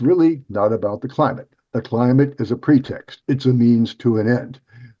 and it's really not about the climate. The climate is a pretext. It's a means to an end.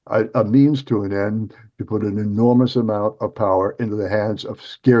 A means to an end to put an enormous amount of power into the hands of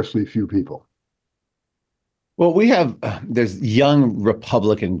scarcely few people. Well, we have, there's young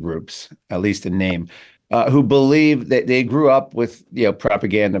Republican groups, at least in name, who believe that they grew up with,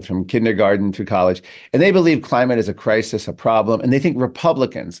 propaganda from kindergarten through college, and they believe climate is a crisis, a problem, and they think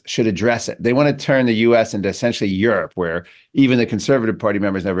Republicans should address it. They want to turn the U.S. into essentially Europe, where even the Conservative Party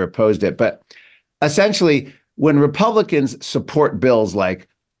members never opposed it. But essentially, when Republicans support bills like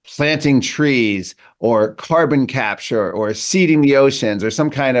planting trees or carbon capture or seeding the oceans or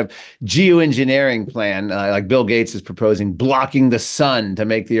some kind of geoengineering plan, like Bill Gates is proposing, blocking the sun to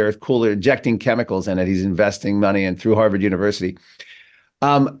make the earth cooler, injecting chemicals in it. He's investing money in through Harvard University.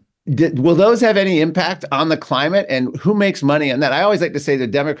 Will those have any impact on the climate, and who makes money on that? I always like to say the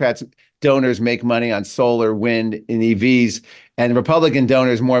Democrats donors make money on solar, wind, and EVs, and Republican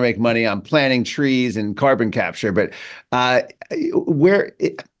donors more make money on planting trees and carbon capture. But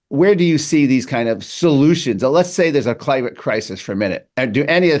where do you see these kind of solutions? Let's say there's a climate crisis for a minute. Do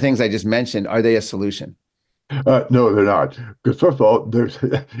any of the things I just mentioned, are they a solution? No, they're not. Because first of all, there's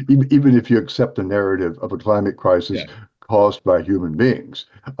even if you accept the narrative of a climate crisis caused by human beings,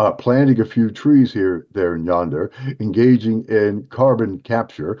 planting a few trees here, there, and yonder, engaging in carbon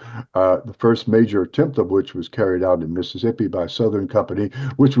capture, the first major attempt of which was carried out in Mississippi by Southern Company,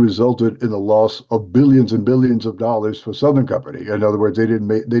 which resulted in the loss of billions and billions of dollars for Southern Company. In other words, they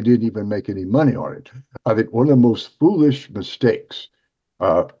didn't even make any money on it. I think one of the most foolish mistakes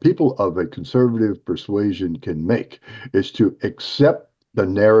people of a conservative persuasion can make is to accept the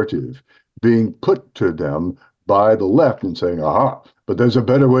narrative being put to them by the left and saying, but there's a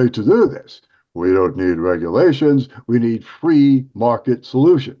better way to do this. We don't need regulations. We need free market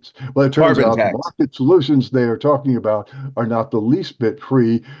solutions. Well, it turns out the market solutions they are talking about are not the least bit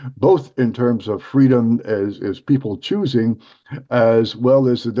free, both in terms of freedom as people choosing, as well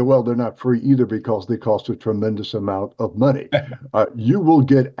as, they're not free either because they cost a tremendous amount of money. You will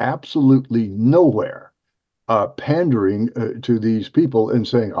get absolutely nowhere pandering to these people and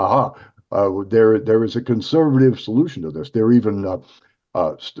saying, there is a conservative solution to this. There are even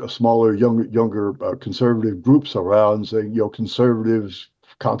smaller, younger conservative groups around saying, conservatives,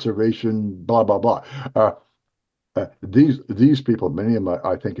 conservation, blah, blah, blah. These people, many of them,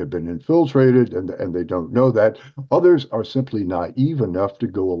 I think, have been infiltrated, and they don't know that. Others are simply naive enough to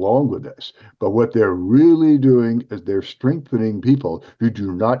go along with this. But what they're really doing is they're strengthening people who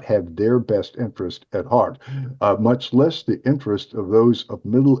do not have their best interest at heart, much less the interest of those of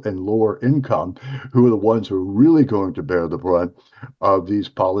middle and lower income, who are the ones who are really going to bear the brunt of these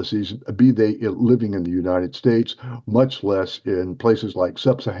policies, be they living in the United States, much less in places like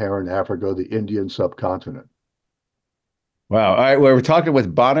sub-Saharan Africa, the Indian subcontinent. Wow. All right. Well, we're talking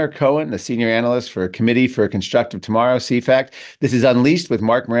with Bonner Cohen, the senior analyst for Committee for Constructive Tomorrow, CFAC. This is Unleashed with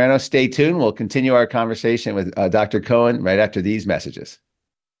Marc Morano. Stay tuned. We'll continue our conversation with Dr. Cohen right after these messages.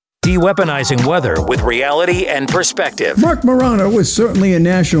 De-weaponizing weather with reality and perspective. Marc Morano is certainly a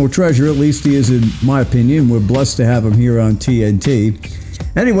national treasure, at least he is in my opinion. We're blessed to have him here on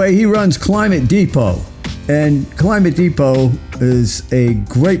TNT. Anyway, he runs Climate Depot. And Climate Depot is a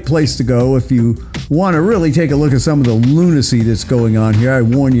great place to go if you want to really take a look at some of the lunacy that's going on here. I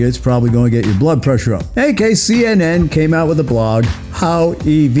warn you, it's probably going to get your blood pressure up. In any case, CNN came out with a blog, How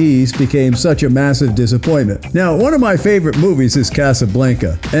EVs Became Such a Massive Disappointment. Now, one of my favorite movies is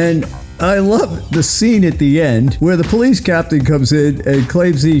Casablanca, and I love the scene at the end where the police captain comes in and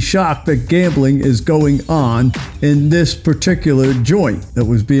claims he's shocked that gambling is going on in this particular joint that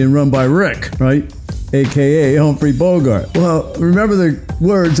was being run by Rick, right? AKA Humphrey Bogart. Well, remember the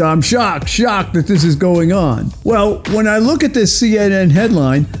words, I'm shocked that this is going on. Well, when I look at this CNN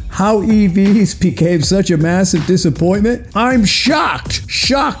headline, How EVs Became Such a Massive Disappointment, I'm shocked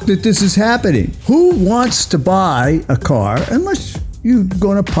that this is happening. Who wants to buy a car unless you're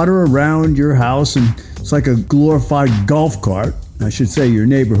going to putter around your house and it's like a glorified golf cart? I should say your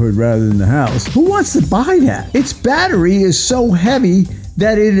neighborhood rather than the house. Who wants to buy that? Its battery is so heavy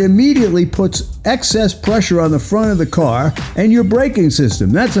that it immediately puts excess pressure on the front of the car and your braking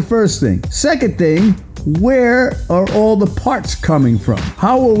system. That's the first thing. Second thing, where are all the parts coming from?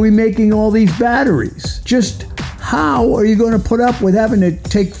 How are we making all these batteries? Just how are you going to put up with having to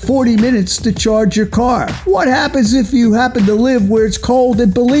take 40 minutes to charge your car? What happens if you happen to live where it's cold?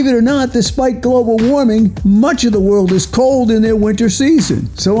 And believe it or not, despite global warming, much of the world is cold in their winter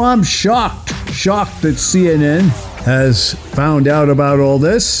season. So I'm shocked that CNN has found out about all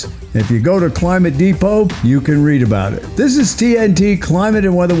this. If you go to Climate Depot, you can read about it. This is TNT climate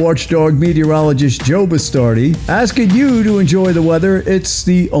and weather watchdog meteorologist Joe Bastardi asking you to enjoy the weather. It's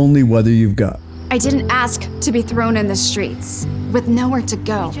the only weather you've got. I didn't ask to be thrown in the streets with nowhere to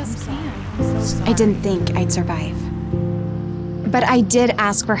go. You just can. I didn't think I'd survive. But I did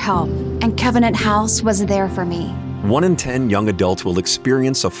ask for help, and Covenant House was there for me. 1 in 10 young adults will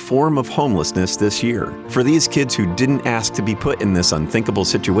experience a form of homelessness this year. For these kids who didn't ask to be put in this unthinkable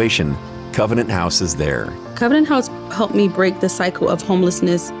situation, Covenant House is there. Covenant House helped me break the cycle of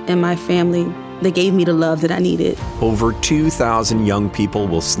homelessness in my family. They gave me the love that I needed. Over 2,000 young people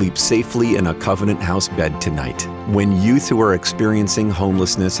will sleep safely in a Covenant House bed tonight. When youth who are experiencing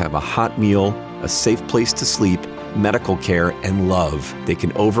homelessness have a hot meal, a safe place to sleep, medical care, and love, they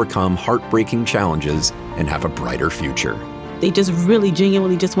can overcome heartbreaking challenges and have a brighter future. They just really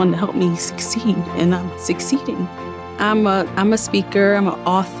genuinely just wanted to help me succeed, and I'm succeeding. I'm a speaker, I'm an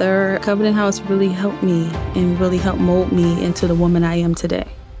author. Covenant House really helped me and really helped mold me into the woman I am today.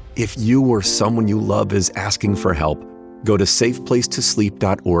 If you or someone you love is asking for help, go to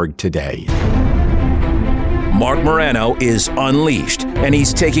safeplacetosleep.org today. Marc Morano is unleashed, and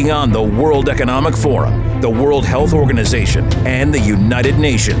he's taking on the World Economic Forum, the World Health Organization, and the United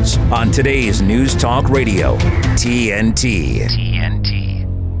Nations on today's News Talk Radio, TNT.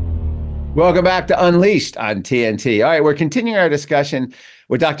 Welcome back to Unleashed on TNT. All right, we're continuing our discussion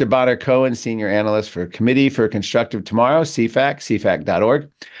with Dr. Bonner Cohen, Senior Analyst for Committee for Constructive Tomorrow, CFAC, cfac.org.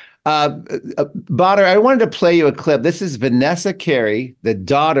 Bonner, I wanted to play you a clip. This is Vanessa Carey, the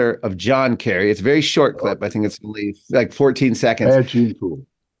daughter of John Kerry. It's a very short clip. I think it's only like 14 seconds. Bad gene pool.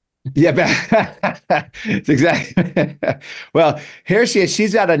 Yeah, it's exactly. Well, here she is.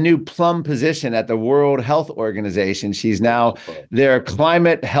 She's got a new plum position at the World Health Organization. She's now their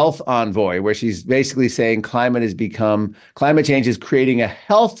climate health envoy, where she's basically saying climate change is creating a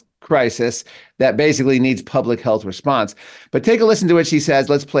health crisis that basically needs public health response. But take a listen to what she says.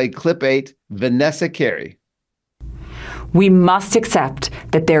 Let's play clip 8, Vanessa Carey. We must accept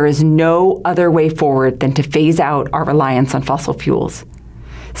that there is no other way forward than to phase out our reliance on fossil fuels.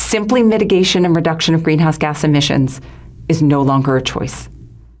 Simply mitigation and reduction of greenhouse gas emissions is no longer a choice.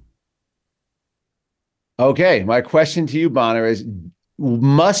 Okay, my question to you, Bonner, is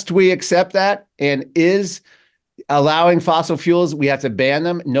must we accept that? And is allowing fossil fuels, we have to ban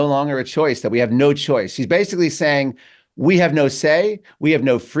them, no longer a choice, that we have no choice? She's basically saying we have no say, we have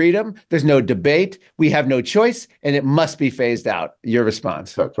no freedom, there's no debate, we have no choice, and it must be phased out. Your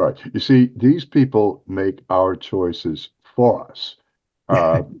response? That's right. You see, these people make our choices for us.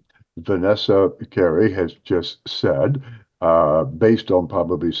 Vanessa Carey has just said, based on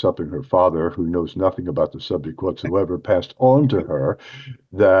probably something her father, who knows nothing about the subject whatsoever, passed on to her,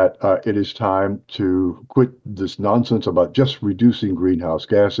 that it is time to quit this nonsense about just reducing greenhouse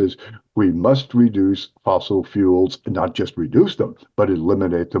gases. We must reduce fossil fuels, not just reduce them, but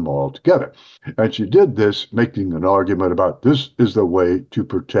eliminate them altogether. And she did this making an argument about this is the way to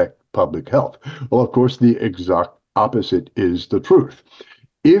protect public health. Well, of course, the exact opposite is the truth.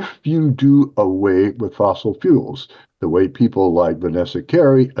 If you do away with fossil fuels, the way people like Vanessa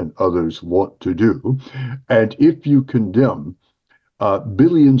Carey and others want to do, and if you condemn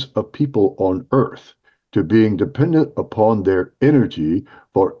billions of people on Earth to being dependent upon their energy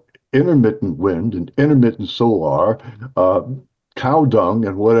for intermittent wind and intermittent solar, cow dung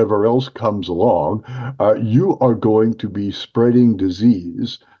and whatever else comes along, you are going to be spreading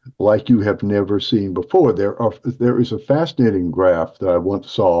disease like you have never seen before. There is a fascinating graph that I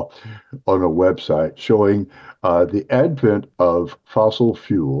once saw on a website showing the advent of fossil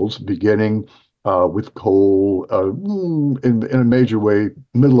fuels beginning with coal in a major way,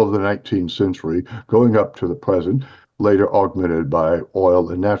 middle of the 19th century, going up to the present, later augmented by oil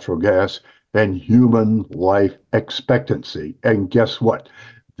and natural gas, and human life expectancy. And guess what?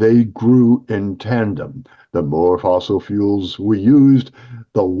 They grew in tandem. The more fossil fuels we used,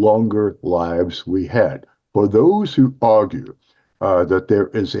 the longer lives we had. For those who argue that there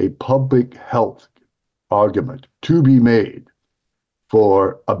is a public health argument to be made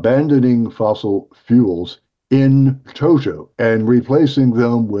for abandoning fossil fuels in toto and replacing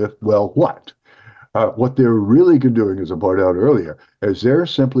them with, well, what? What they're really doing, as I pointed out earlier, is they're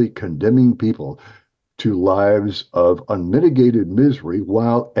simply condemning people to lives of unmitigated misery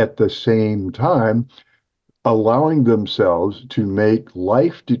while at the same time allowing themselves to make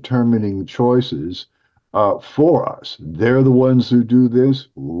life-determining choices for us. They're the ones who do this.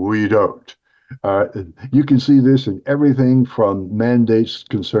 We don't. You can see this in everything from mandates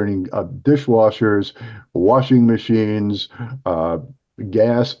concerning dishwashers, washing machines,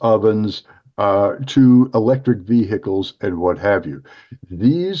 gas ovens, to electric vehicles and what have you.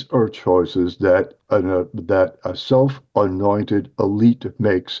 These are choices that a self-anointed elite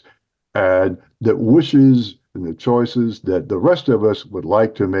makes, and that wishes and the choices that the rest of us would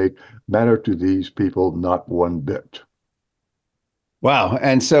like to make matter to these people not one bit. Wow.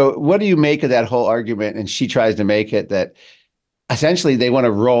 And so what do you make of that whole argument? And she tries to make it that essentially they want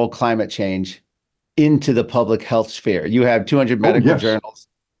to roll climate change into the public health sphere. You have 200 medical journals.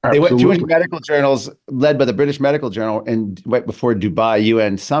 They went 200 medical journals led by the British Medical Journal and right before Dubai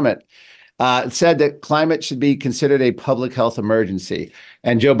UN summit said that climate should be considered a public health emergency.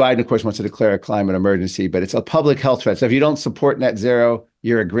 And Joe Biden, of course, wants to declare a climate emergency, but it's a public health threat. So if you don't support net zero,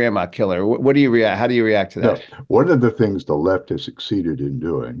 you're a grandma killer. What do you react? How do you react to that? One of the things the left has succeeded in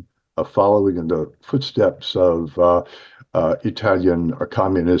doing, following in the footsteps of Italian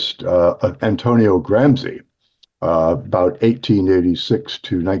communist Antonio Gramsci, about 1886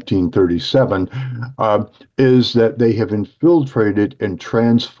 to 1937, is that they have infiltrated and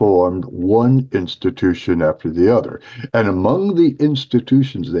transformed one institution after the other. And among the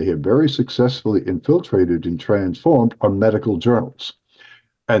institutions they have very successfully infiltrated and transformed are medical journals.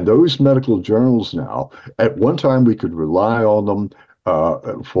 And those medical journals now, at one time we could rely on them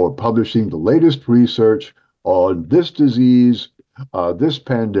for publishing the latest research on this disease, this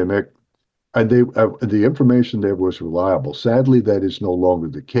pandemic, and the information there was reliable. Sadly, that is no longer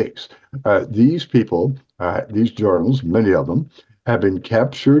the case. These people, these journals, many of them, have been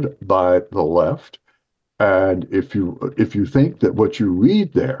captured by the left. And if you think that what you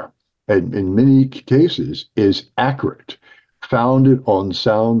read there, and in many cases, is accurate, founded on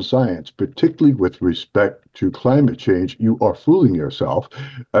sound science, particularly with respect to climate change, you are fooling yourself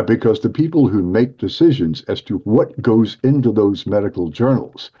because the people who make decisions as to what goes into those medical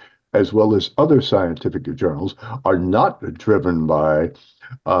journals, as well as other scientific journals, are not driven by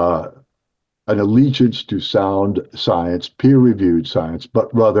an allegiance to sound science, peer-reviewed science,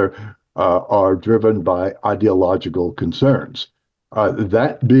 but rather are driven by ideological concerns.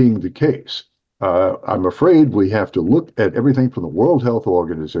 That being the case, I'm afraid we have to look at everything from the World Health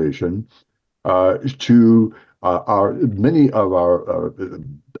Organization to many of our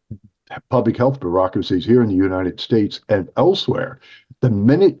public health bureaucracies here in the United States and elsewhere. The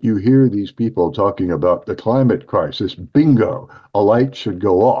minute you hear these people talking about the climate crisis, bingo, a light should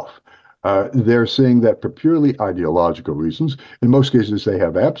go off. They're saying that for purely ideological reasons. In most cases, they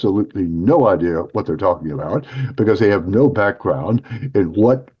have absolutely no idea what they're talking about because they have no background in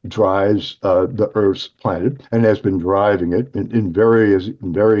what drives the Earth's planet and has been driving it in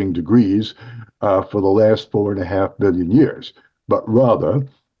varying degrees for the last 4.5 billion years. But rather,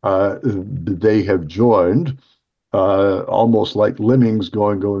 they have joined, almost like lemmings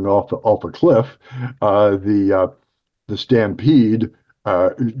going off a cliff, the stampede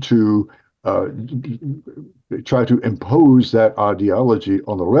to try to impose that ideology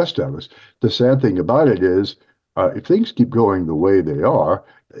on the rest of us. The sad thing about it is, if things keep going the way they are,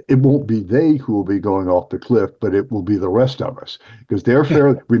 it won't be they who will be going off the cliff, but it will be the rest of us. Because they're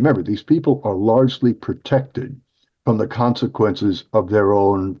fair. Remember, these people are largely protected from the consequences of their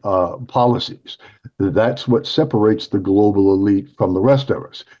own policies. That's what separates the global elite from the rest of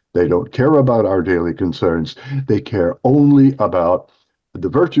us. They don't care about our daily concerns. They care only about the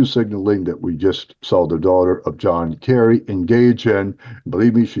virtue signaling that we just saw the daughter of John Kerry engage in.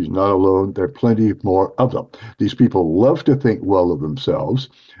 Believe me, she's not alone. There are plenty more of them. These people love to think well of themselves,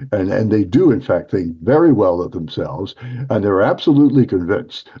 and they do, in fact, think very well of themselves, and they're absolutely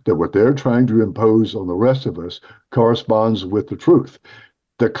convinced that what they're trying to impose on the rest of us corresponds with the truth.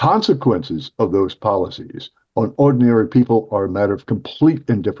 The consequences of those policies on ordinary people are a matter of complete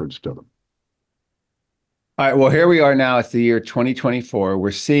indifference to them. All right, well, here we are now. It's the year 2024.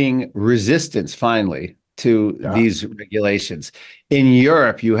 We're seeing resistance finally to these regulations. In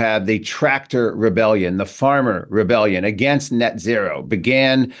Europe, you have the tractor rebellion, the farmer rebellion against net zero.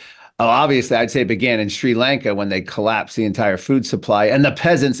 Obviously, I'd say it began in Sri Lanka when they collapsed the entire food supply and the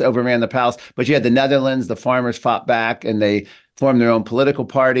peasants overran the palace. But you had the Netherlands, the farmers fought back and they formed their own political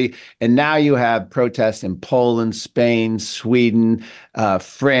party. And now you have protests in Poland, Spain, Sweden,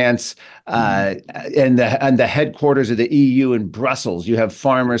 France, and the headquarters of the EU in Brussels. You have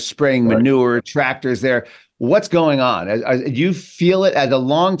farmers spraying manure, tractors there. What's going on? Do you feel it as a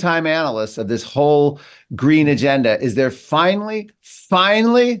longtime analyst of this whole green agenda? Is there finally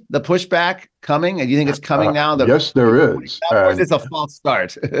the pushback coming? And do you think it's coming now? Yes, there is. Or is this a false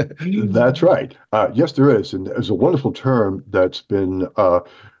start? That's right. Yes, there is. And there's a wonderful term that's been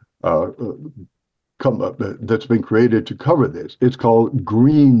that's been created to cover this. It's called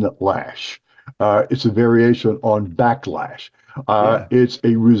green lash. It's a variation on backlash. It's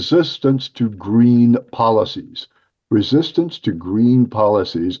a resistance to green policies. Resistance to green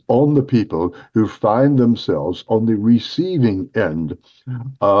policies on the people who find themselves on the receiving end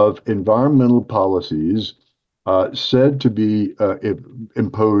of environmental policies said to be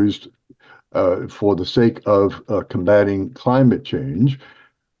imposed for the sake of combating climate change.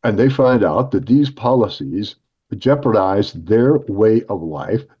 And they find out that these policies jeopardize their way of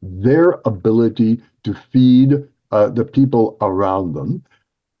life, their ability to feed the people around them.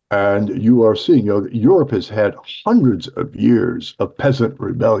 And you are seeing, Europe has had hundreds of years of peasant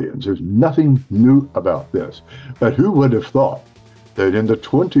rebellions. There's nothing new about this. But who would have thought that in the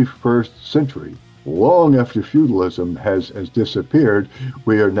 21st century, long after feudalism has disappeared,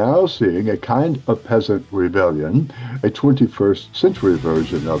 we are now seeing a kind of peasant rebellion, a 21st century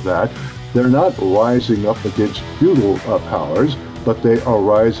version of that. They're not rising up against feudal powers, but they are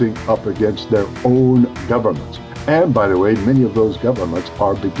rising up against their own governments. And by the way, many of those governments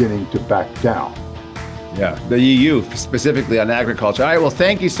are beginning to back down. Yeah, the EU, specifically on agriculture. All right, well,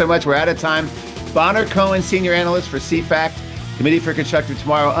 thank you so much. We're out of time. Bonner Cohen, Senior Analyst for CFACT, Committee for Constructive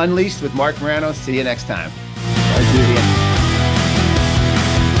Tomorrow Unleashed with Marc Morano. See you next time. Thank you.